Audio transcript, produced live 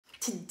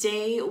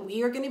Today,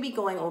 we are going to be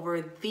going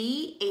over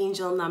the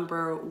angel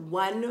number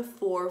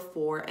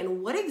 144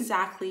 and what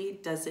exactly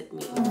does it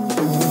mean?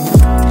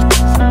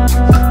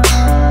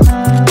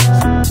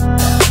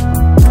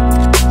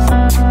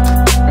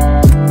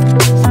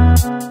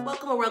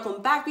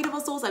 Welcome back,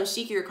 beautiful souls. I'm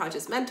Shika, your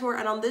conscious mentor,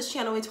 and on this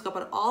channel we talk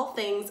about all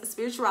things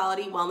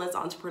spirituality, wellness,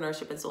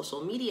 entrepreneurship, and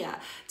social media.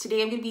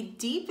 Today I'm going to be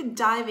deep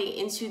diving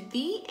into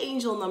the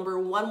angel number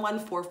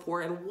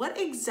 1144 and what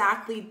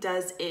exactly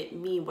does it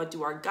mean? What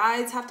do our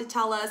guides have to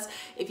tell us?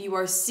 If you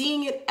are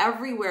seeing it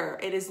everywhere,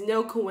 it is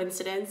no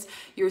coincidence.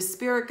 Your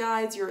spirit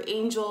guides, your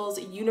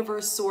angels,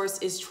 universe, source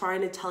is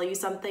trying to tell you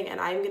something, and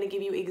I'm going to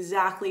give you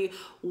exactly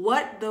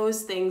what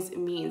those things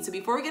mean. So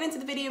before we get into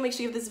the video, make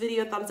sure you give this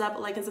video a thumbs up,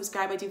 like, and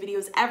subscribe. I do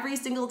videos every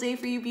single day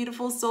for you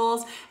beautiful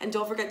souls, and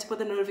don't forget to put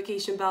the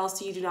notification bell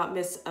so you do not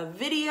miss a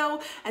video.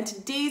 And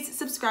today's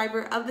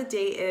subscriber of the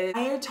day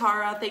is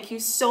Tara. Thank you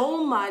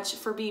so much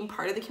for being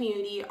part of the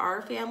community.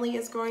 Our family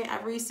is growing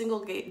every single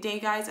day,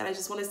 guys, and I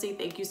just want to say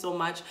thank you so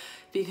much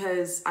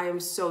because I am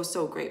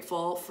so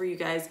grateful for you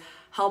guys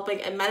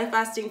helping and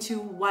manifesting to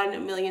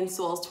 1 million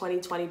souls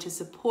 2020 to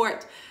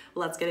support.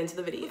 Let's get into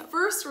the video. The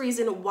first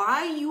reason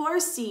why you are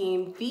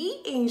seeing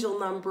the angel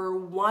number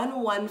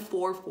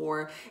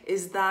 1144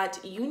 is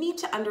that you need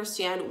to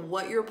understand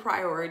what your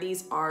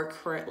priorities are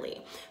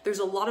currently. There's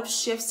a lot of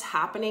shifts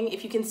happening.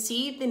 If you can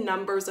see, the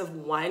numbers of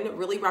 1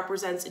 really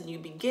represents new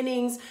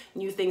beginnings,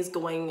 new things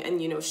going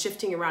and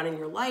shifting around in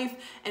your life,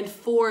 and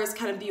 4 is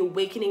kind of the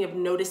awakening of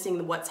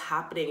noticing what's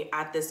happening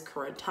at this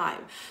current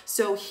time.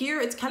 So here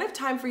it's kind of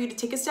time for you to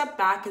take a step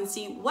back and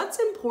see what's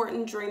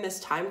important during this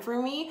time for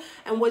me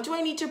and what do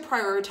I need to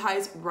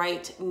prioritize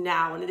right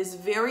now. And it is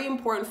very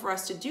important for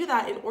us to do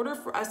that in order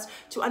for us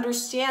to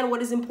understand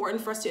what is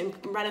important for us to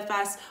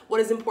manifest, what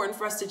is important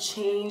for us to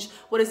change,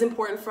 what is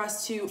important for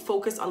us to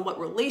focus on, what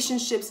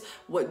relationships,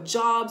 what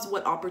jobs,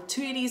 what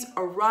opportunities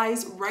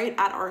arise right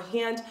at our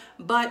hand.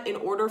 But in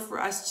order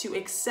for us to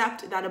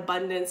accept that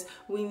abundance,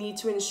 we need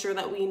to ensure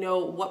that we know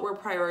what we're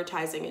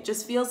prioritizing. It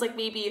just feels like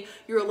maybe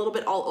you're a little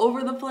bit all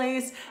over the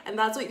place, and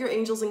that's what your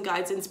angels and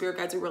guides and spirit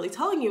guides are really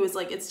telling you, is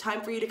like it's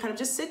time for you to kind of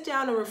just sit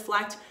down and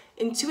reflect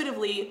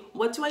intuitively.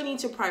 What do I need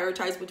to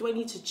prioritize? What do I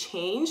need to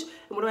change? And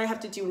what do I have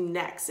to do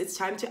next? It's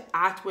time to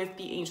act with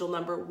the angel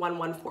number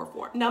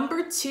 1144.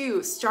 Number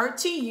 2, start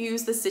to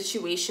use the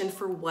situation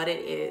for what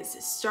it is.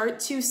 Start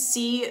to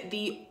see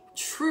the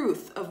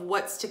truth of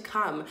what's to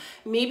come.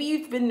 Maybe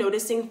you've been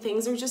noticing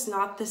things are just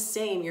not the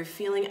same. You're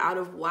feeling out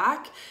of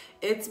whack.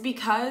 It's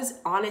because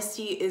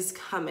honesty is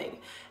coming.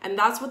 And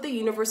that's what the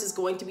universe is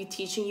going to be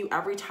teaching you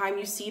every time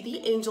you see the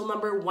angel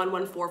number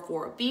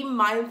 1144. Be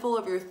mindful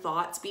of your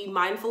thoughts. Be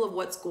mindful of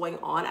what's going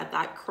on at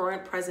that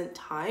current present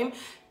time,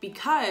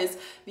 because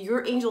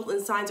your angels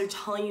and signs are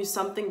telling you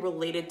something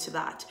related to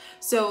that.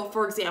 So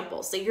for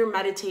example, say you're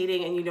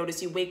meditating and you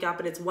notice you wake up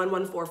and it's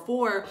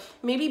 1144,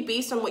 maybe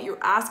based on what you're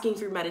asking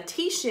through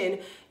meditation,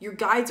 your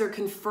guides are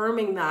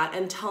confirming that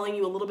and telling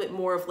you a little bit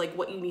more of like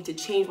what you need to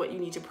change, what you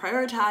need to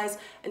prioritize,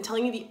 and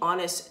telling you the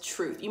honest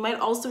truth. You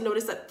might also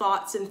notice that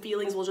thoughts and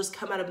feelings will just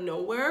come out of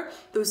nowhere,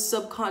 those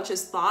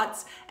subconscious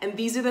thoughts, and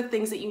these are the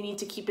things that you need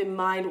to keep in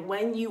mind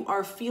when you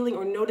are feeling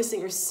or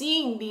noticing or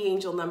seeing the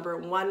angel number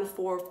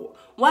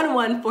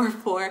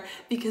 1144,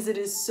 because it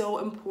is so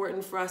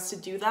important for us to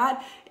do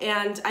that.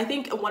 And I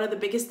think one of the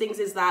biggest things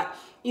is that,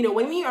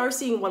 when we are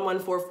seeing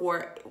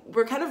 1144,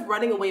 we're kind of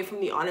running away from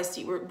the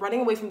honesty. We're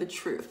running away from the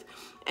truth.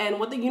 And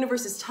what the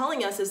universe is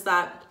telling us is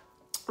that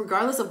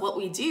regardless of what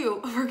we do,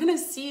 we're going to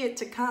see it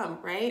to come,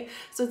 right?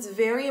 So it's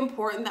very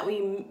important that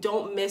we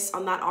don't miss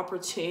on that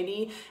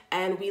opportunity,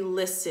 and we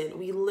listen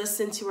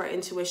to our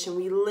intuition,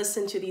 we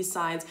listen to these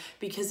signs,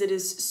 because it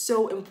is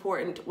so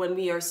important when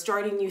we are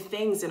starting new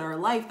things in our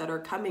life that are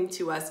coming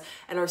to us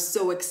and are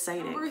so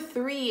exciting. Number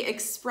 3,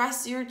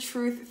 express your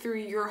truth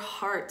through your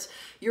heart.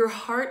 Your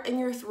heart and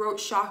your throat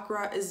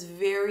chakra is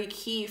very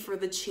key for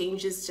the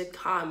changes to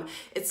come.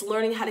 It's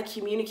learning how to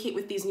communicate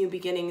with these new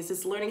beginnings.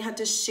 It's learning how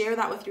to share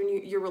that with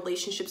your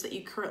relationships that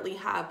you currently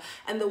have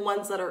and the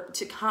ones that are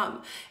to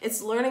come.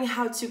 It's learning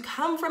how to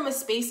come from a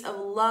space of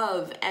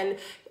love and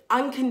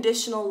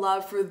unconditional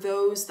love for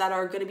those that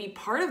are going to be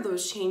part of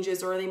those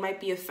changes, or they might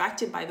be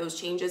affected by those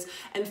changes,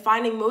 and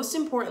finding, most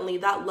importantly,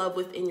 that love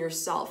within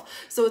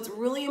yourself. So it's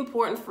really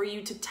important for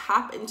you to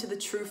tap into the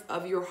truth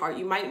of your heart.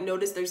 You might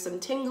notice there's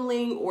some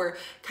tingling or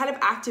kind of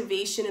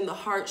activation in the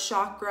heart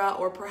chakra,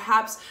 or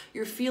perhaps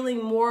you're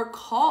feeling more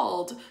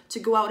called to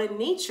go out in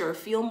nature,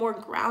 feel more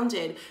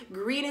grounded.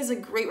 Green is a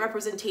great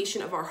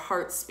representation of our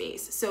heart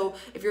space. So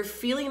if you're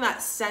feeling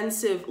that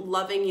sense of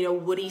loving,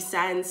 woody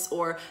sense,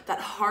 or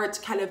that heart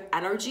kind of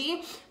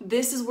energy,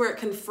 this is where it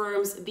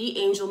confirms the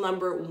angel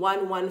number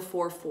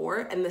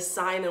 1144 and the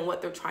sign and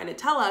what they're trying to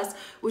tell us,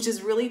 which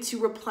is really to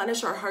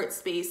replenish our heart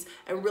space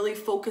and really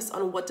focus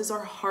on what does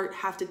our heart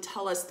have to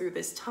tell us through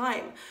this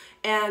time.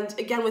 And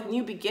again, with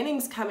new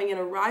beginnings coming and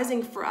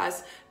arising for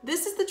us,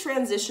 this is the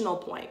transitional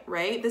point,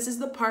 right? This is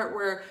the part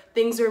where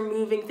things are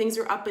moving, things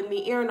are up in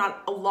the air,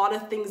 not a lot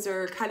of things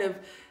are kind of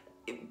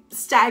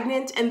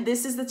stagnant, and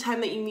this is the time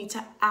that you need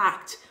to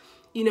act.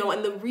 You know,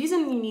 and the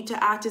reason you need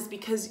to act is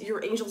because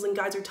your angels and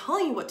guides are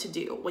telling you what to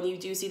do when you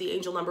do see the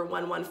angel number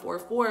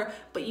 1144,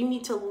 but you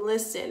need to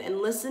listen,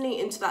 and listening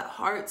into that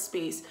heart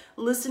space,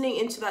 listening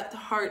into that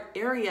heart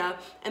area,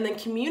 and then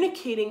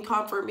communicating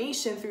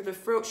confirmation through the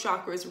throat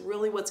chakra is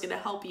really what's going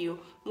to help you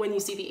when you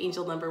see the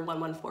angel number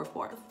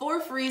 1144. The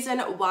fourth reason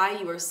why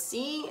you are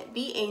seeing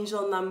the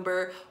angel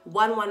number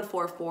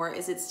 1144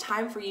 is it's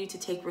time for you to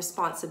take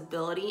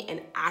responsibility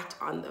and act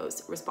on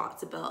those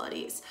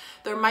responsibilities.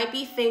 There might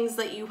be things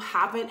that you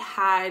haven't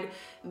had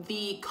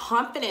the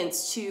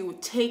confidence to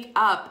take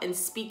up and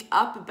speak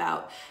up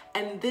about,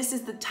 and this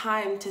is the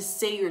time to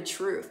say your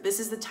truth. This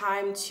is the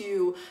time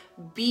to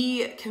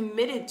be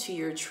committed to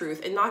your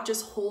truth and not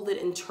just hold it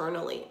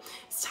internally.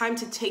 It's time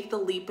to take the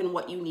leap in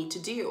what you need to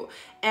do.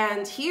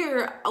 And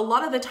here, a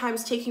lot of the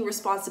times taking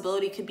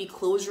responsibility could be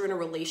closure in a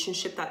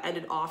relationship that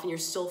ended off and you're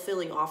still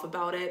feeling off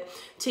about it.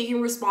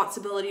 Taking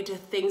responsibility to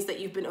things that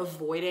you've been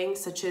avoiding,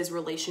 such as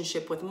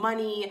relationship with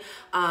money,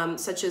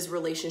 such as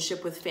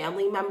relationship with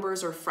family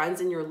members or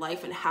friends in your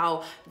life, and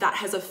how that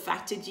has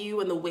affected you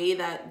and the way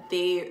that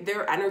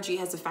their energy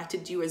has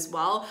affected you as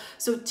well.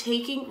 So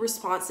taking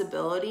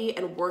responsibility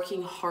and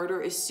working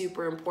harder is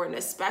super important,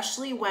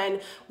 especially when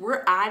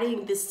we're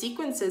adding the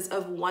sequences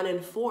of 1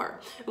 and 4.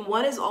 And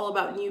 1 is all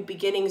about new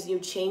beginnings, new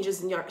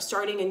changes, and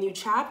starting a new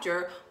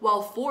chapter,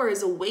 while 4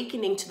 is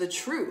awakening to the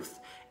truth.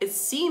 It's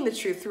seeing the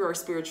truth through our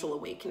spiritual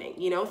awakening.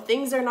 You know,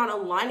 things are not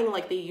aligning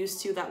like they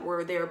used to that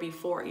were there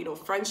before. You know,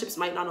 friendships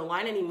might not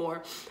align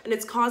anymore, and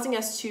it's causing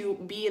us to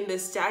be in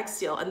this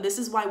standstill. And this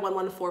is why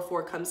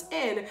 1144 comes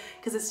in,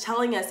 because it's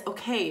telling us,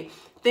 okay,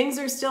 things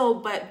are still,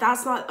 but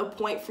that's not a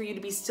point for you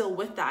to be still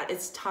with that.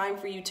 It's time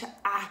for you to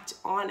act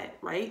on it,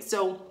 right?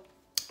 So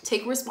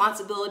take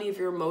responsibility of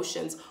your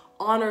emotions.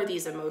 Honor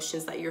these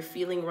emotions that you're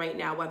feeling right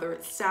now, whether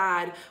it's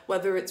sad,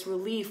 whether it's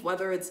relief,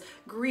 whether it's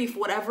grief,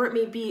 whatever it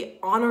may be.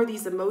 Honor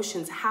these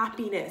emotions,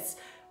 happiness,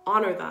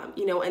 honor them,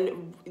 you know,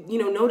 and, you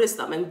know, notice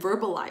them and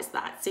verbalize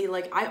that. Say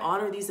like, I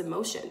honor these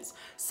emotions.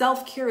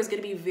 Self-care is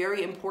going to be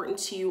very important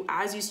to you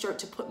as you start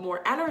to put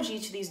more energy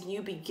to these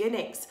new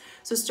beginnings.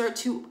 So start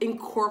to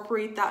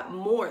incorporate that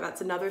more.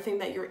 That's another thing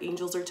that your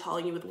angels are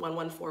telling you with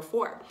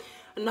 1144.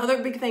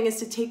 Another big thing is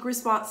to take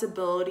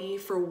responsibility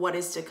for what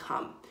is to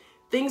come.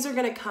 Things are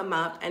going to come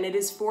up, and it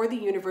is for the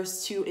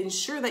universe to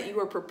ensure that you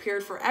are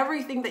prepared for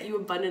everything that you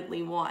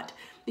abundantly want.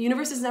 The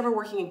universe is never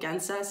working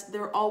against us.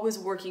 They're always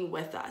working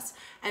with us.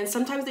 And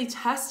sometimes they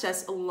test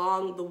us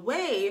along the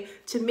way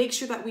to make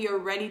sure that we are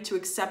ready to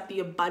accept the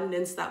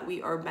abundance that we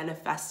are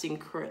manifesting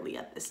currently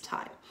at this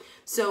time.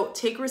 So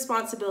take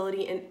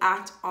responsibility and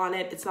act on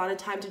it. It's not a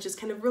time to just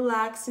kind of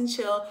relax and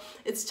chill.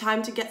 It's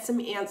time to get some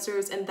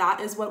answers, and that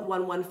is what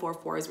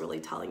 1144 is really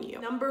telling you.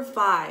 Number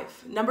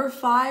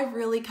five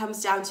really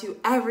comes down to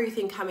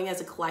everything coming as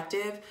a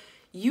collective.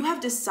 You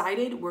have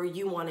decided where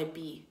you want to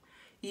be.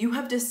 You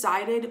have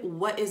decided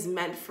what is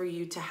meant for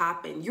you to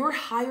happen. Your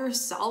higher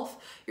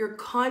self, your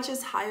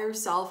conscious higher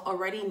self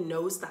already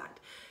knows that.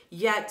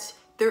 Yet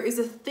there is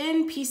a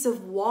thin piece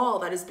of wall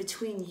that is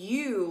between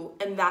you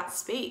and that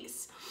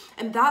space.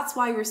 And that's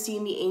why you're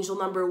seeing the angel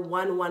number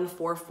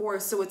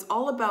 1144. So it's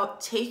all about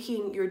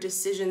taking your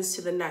decisions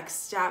to the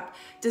next step,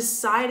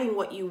 deciding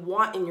what you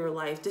want in your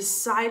life,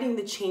 deciding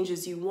the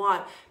changes you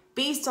want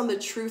based on the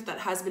truth that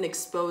has been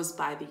exposed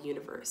by the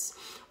universe.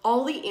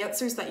 All the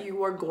answers that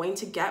you are going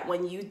to get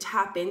when you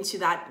tap into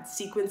that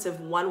sequence of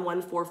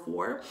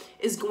 1144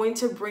 is going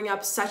to bring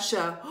up such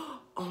a,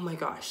 oh my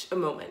gosh, a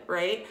moment,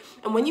 right?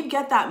 And when you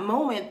get that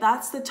moment,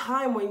 that's the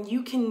time when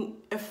you can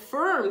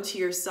affirm to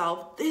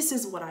yourself, this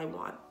is what I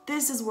want.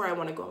 This is where I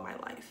want to go in my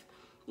life.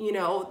 You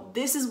know,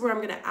 this is where I'm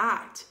going to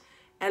act.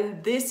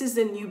 And this is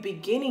a new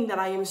beginning that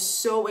I am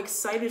so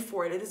excited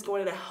for. It is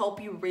going to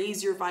help you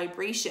raise your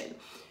vibration.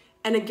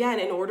 And again,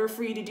 in order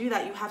for you to do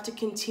that, you have to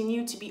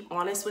continue to be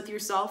honest with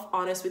yourself,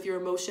 honest with your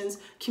emotions,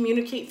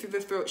 communicate through the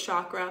throat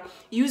chakra,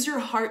 use your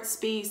heart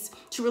space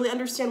to really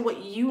understand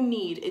what you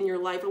need in your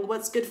life and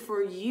what's good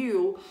for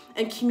you,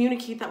 and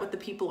communicate that with the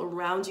people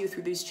around you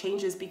through these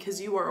changes,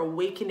 because you are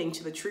awakening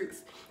to the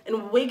truth. And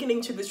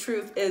awakening to the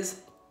truth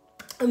is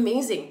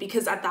amazing,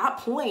 because at that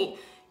point,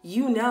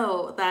 you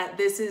know that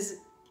this is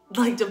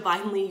like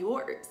divinely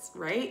yours,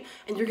 right?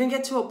 And you're gonna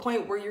get to a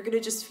point where you're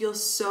gonna just feel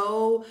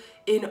so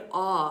in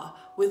awe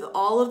with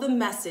all of the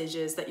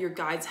messages that your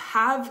guides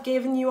have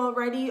given you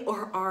already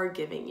or are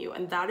giving you.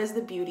 And that is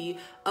the beauty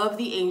of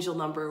the angel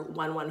number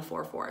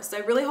 1144. So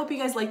I really hope you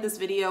guys like this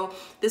video.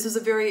 This was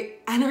a very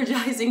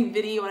energizing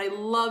video, and I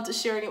loved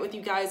sharing it with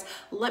you guys.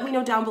 Let me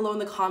know down below in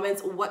the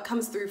comments what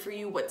comes through for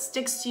you, what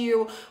sticks to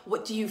you,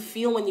 what do you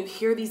feel when you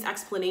hear these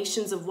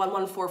explanations of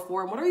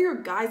 1144, and what are your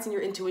guides and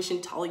your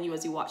intuition telling you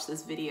as you watch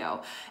this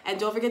video. And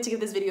don't forget to give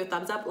this video a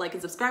thumbs up, like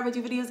and subscribe. I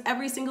do videos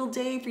every single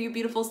day for you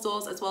beautiful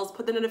souls, as well as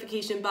put the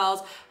notification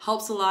bells.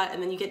 Helps a lot,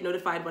 and then you get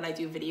notified when I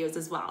do videos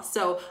as well.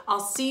 So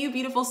I'll see you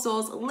beautiful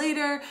souls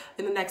later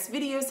in the next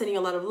video. Sending you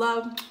a lot of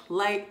love,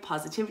 light,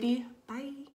 positivity.